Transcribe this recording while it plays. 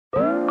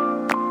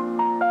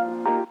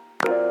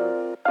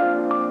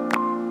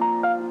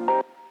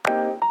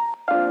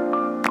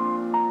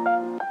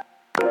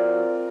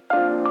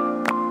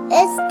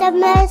the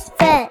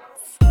Misfits.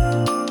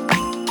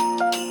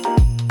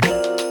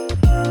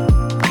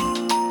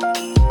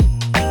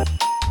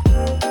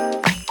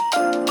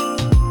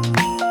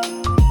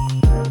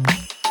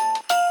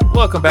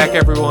 Welcome back,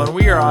 everyone.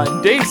 We are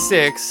on day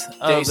 6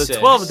 of the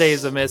 12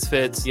 days of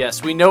Misfits.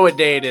 Yes, we know what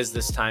day it is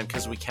this time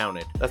because we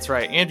counted. That's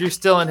right. Andrew's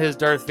still in his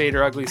Darth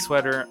Vader ugly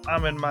sweater.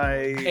 I'm in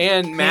my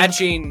my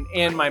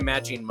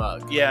matching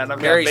mug. Yeah, and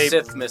I've Merry got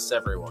Sith Miss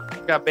everyone.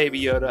 I've got Baby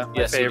Yoda,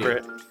 my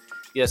favorite.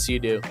 Yes, you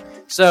do.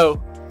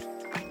 So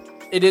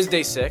it is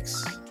day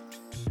 6,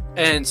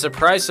 and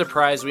surprise,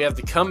 surprise, we have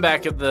the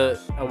comeback of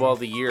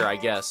the year, I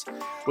guess,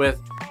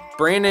 with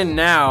Brandon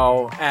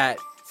now at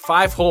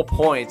 5 whole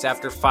points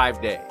after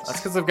 5 days. That's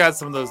because I've got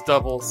some of those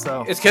doubles.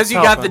 So it's because you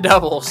got the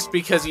doubles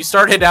because you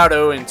started out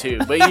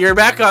 0-2, but you're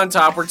back on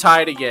top. We're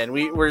tied again.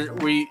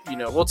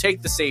 We'll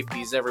take the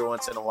safeties every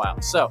once in a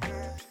while. So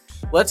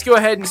let's go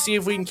ahead and see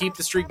if we can keep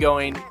the streak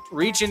going.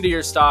 Reach into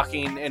your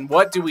stocking, and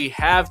what do we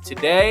have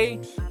today?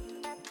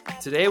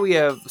 Today we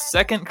have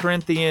 2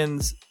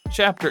 Corinthians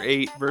chapter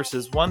 8,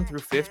 verses 1 through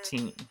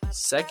 15.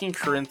 2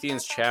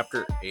 Corinthians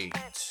chapter 8.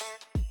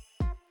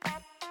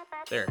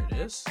 There it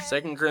is.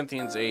 2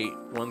 Corinthians 8,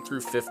 1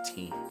 through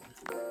 15.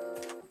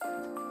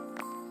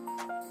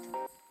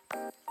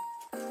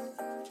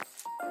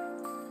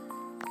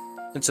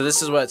 And so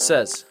this is what it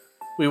says.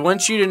 We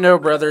want you to know,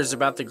 brothers,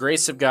 about the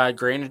grace of God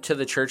granted to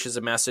the churches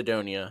of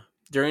Macedonia.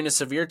 During a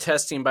severe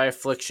testing by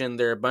affliction,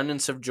 their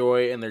abundance of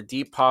joy and their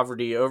deep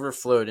poverty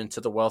overflowed into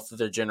the wealth of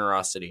their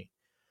generosity.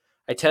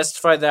 I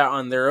testify that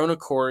on their own,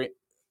 according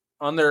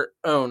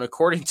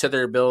to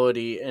their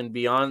ability and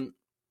beyond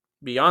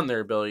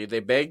their ability,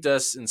 they begged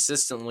us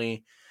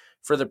insistently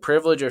for the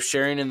privilege of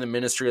sharing in the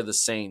ministry of the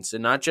saints,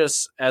 and not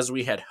just as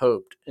we had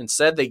hoped.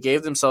 Instead, they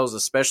gave themselves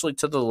especially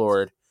to the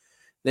Lord,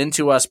 then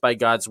to us by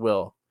God's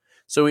will.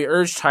 So we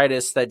urged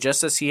Titus that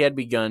just as he had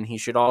begun, he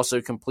should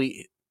also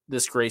complete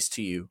this grace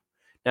to you.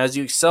 Now, as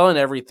you excel in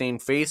everything,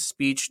 faith,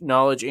 speech,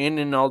 knowledge, and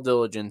in all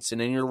diligence, and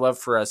in your love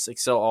for us,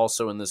 excel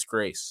also in this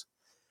grace.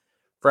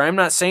 For I am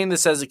not saying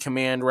this as a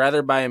command,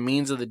 rather by a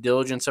means of the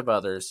diligence of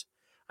others.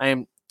 I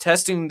am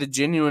testing the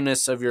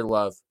genuineness of your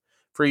love.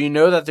 For you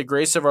know that the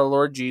grace of our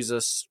Lord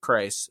Jesus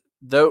Christ,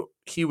 though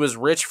he was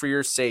rich for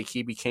your sake,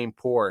 he became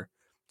poor,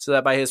 so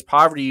that by his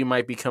poverty you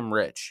might become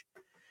rich.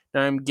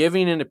 Now I am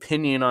giving an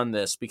opinion on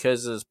this,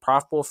 because it is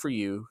profitable for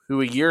you,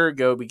 who a year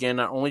ago began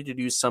not only to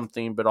do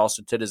something, but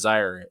also to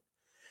desire it.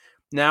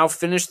 Now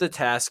finish the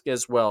task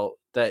as well,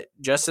 that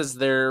just as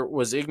there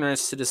was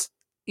eagerness to desire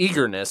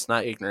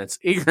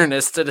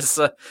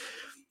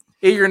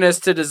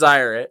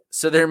it,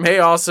 so there may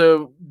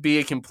also be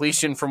a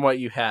completion from what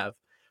you have.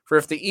 For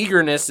if the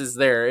eagerness is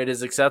there, it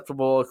is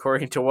acceptable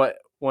according to what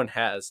one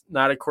has,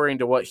 not according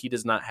to what he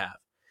does not have.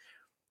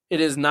 It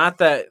is not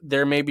that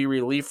there may be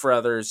relief for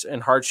others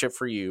and hardship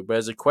for you, but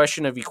as a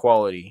question of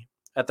equality.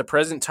 At the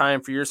present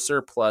time, for your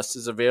surplus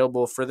is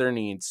available for their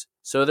needs,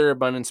 so their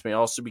abundance may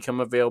also become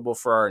available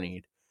for our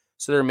need.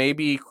 So there may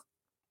be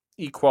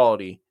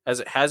equality, as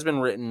it has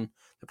been written,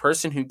 the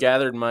person who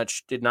gathered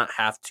much did not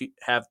have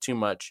too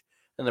much,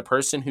 and the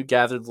person who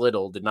gathered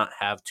little did not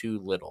have too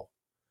little.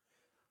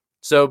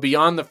 So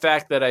beyond the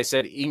fact that I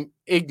said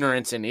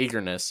ignorance and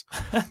eagerness,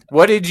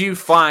 what did you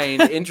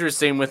find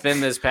interesting within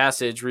this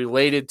passage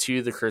related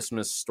to the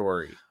Christmas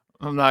story?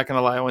 I'm not going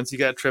to lie. Once you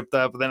got tripped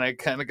up, then I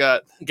kind of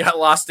got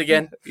lost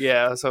again.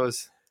 Yeah. So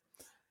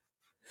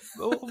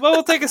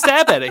we'll take a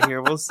stab at it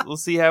here. We'll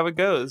see how it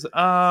goes.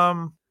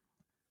 I'm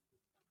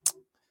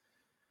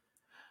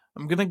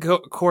going to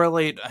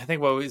correlate. I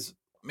think what was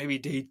maybe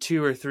day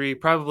 2 or 3,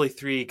 probably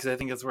 3, because I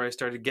think that's where I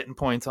started getting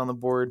points on the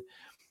board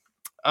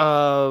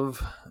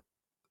of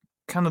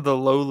kind of the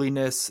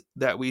lowliness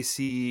that we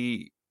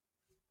see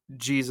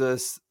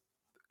Jesus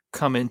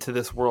come into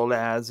this world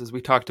as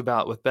we talked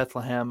about with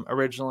Bethlehem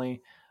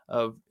originally.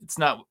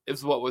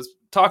 It's what was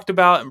talked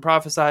about and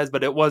prophesied,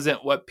 but it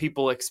wasn't what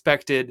people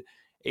expected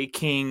a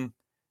king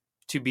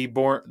to be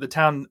born, the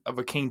town of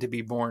a king to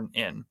be born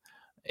in,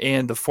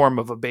 and the form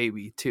of a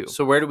baby too.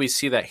 So where do we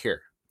see that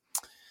here?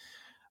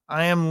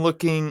 I am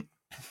looking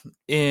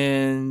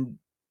in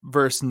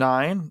verse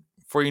 9.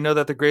 For you know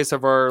that the grace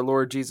of our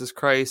Lord Jesus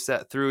Christ,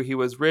 that through he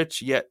was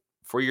rich, yet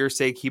for your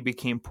sake he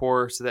became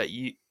poor, so that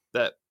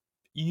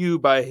you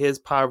by his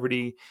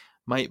poverty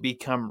might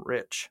become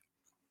rich.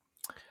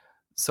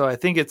 So I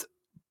think it's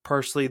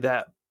partially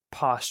that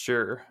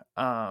posture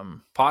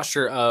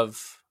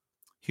of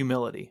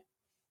humility.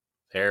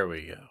 There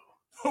we go.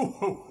 Ho,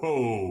 ho,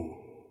 ho.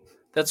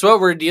 That's what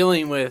we're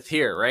dealing with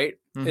here, right?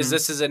 Mm-hmm.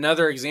 This is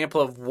another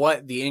example of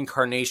what the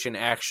incarnation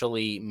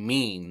actually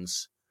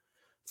means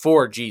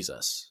for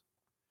Jesus.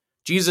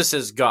 Jesus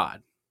is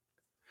God.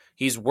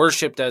 He's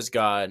worshipped as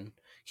God.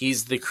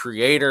 He's the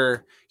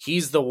creator.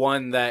 He's the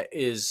one that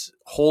is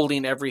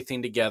holding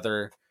everything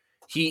together.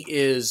 He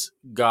is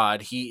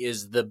God. He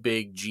is the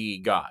big G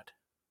God.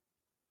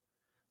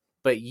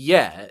 But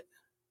yet,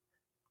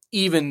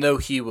 even though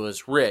he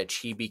was rich,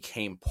 he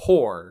became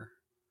poor.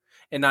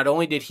 And not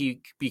only did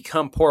he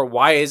become poor,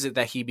 why is it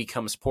that he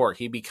becomes poor?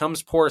 He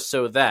becomes poor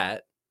so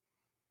that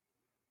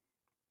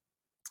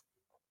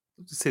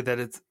say that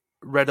it's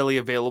readily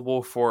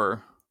available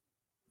for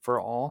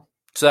all.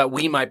 so that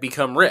we might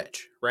become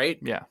rich, right?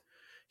 Yeah.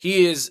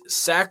 He is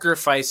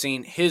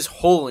sacrificing his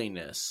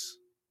holiness,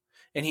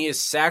 and he is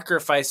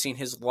sacrificing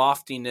his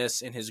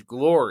loftiness and his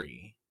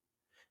glory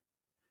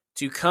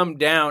to come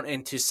down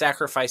and to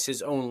sacrifice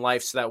his own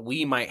life so that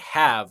we might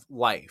have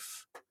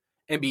life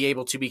and be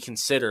able to be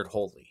considered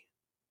holy.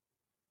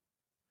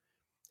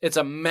 It's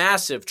a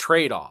massive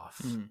trade-off.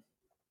 Mm.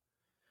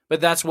 But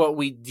that's what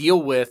we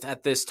deal with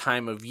at this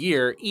time of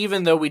year,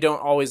 even though we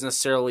don't always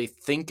necessarily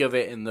think of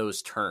it in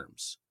those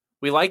terms.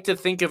 We like to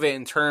think of it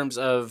in terms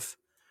of,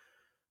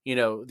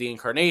 the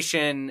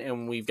incarnation,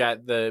 and we've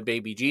got the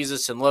baby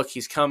Jesus, and look,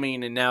 he's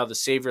coming, and now the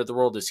Savior of the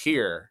world is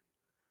here.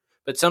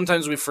 But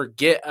sometimes we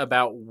forget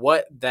about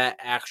what that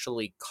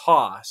actually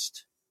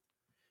cost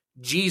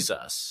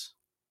Jesus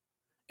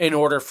in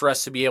order for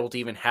us to be able to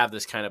even have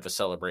this kind of a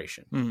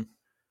celebration. Mm.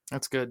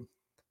 That's good.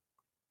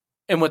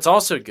 And what's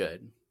also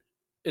good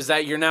is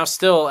that you're now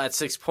still at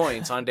 6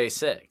 points on day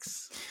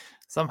 6.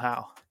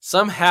 Somehow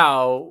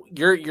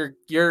you're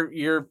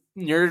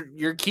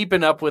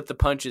keeping up with the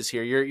punches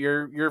here.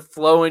 You're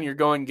flowing. You're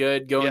going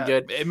good.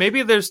 Good.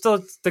 Maybe there's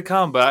still to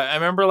come, but I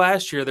remember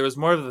last year there was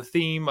more of the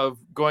theme of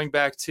going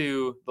back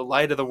to the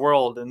light of the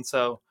world, and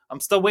so I'm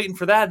still waiting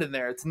for that in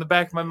there. It's in the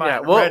back of my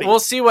mind. Yeah, we'll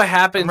see what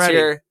happens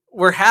here.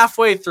 We're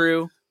halfway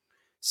through.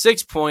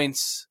 6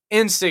 points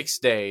in 6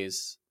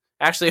 days.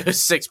 Actually, it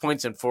was 6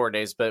 points in 4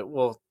 days, but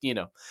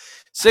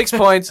 6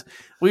 points.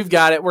 We've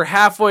got it. We're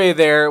halfway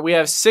there. We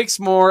have 6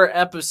 more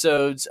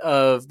episodes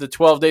of the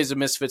 12 Days of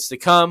Misfits to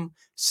come.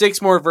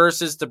 6 more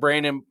verses for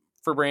Brandon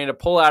to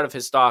pull out of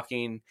his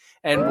stocking,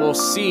 and we'll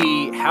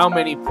see how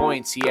many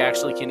points he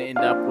actually can end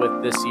up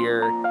with this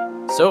year.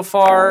 So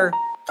far,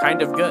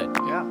 kind of good.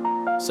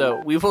 Yeah.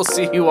 So we will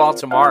see you all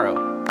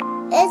tomorrow.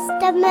 It's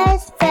the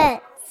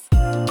Misfits.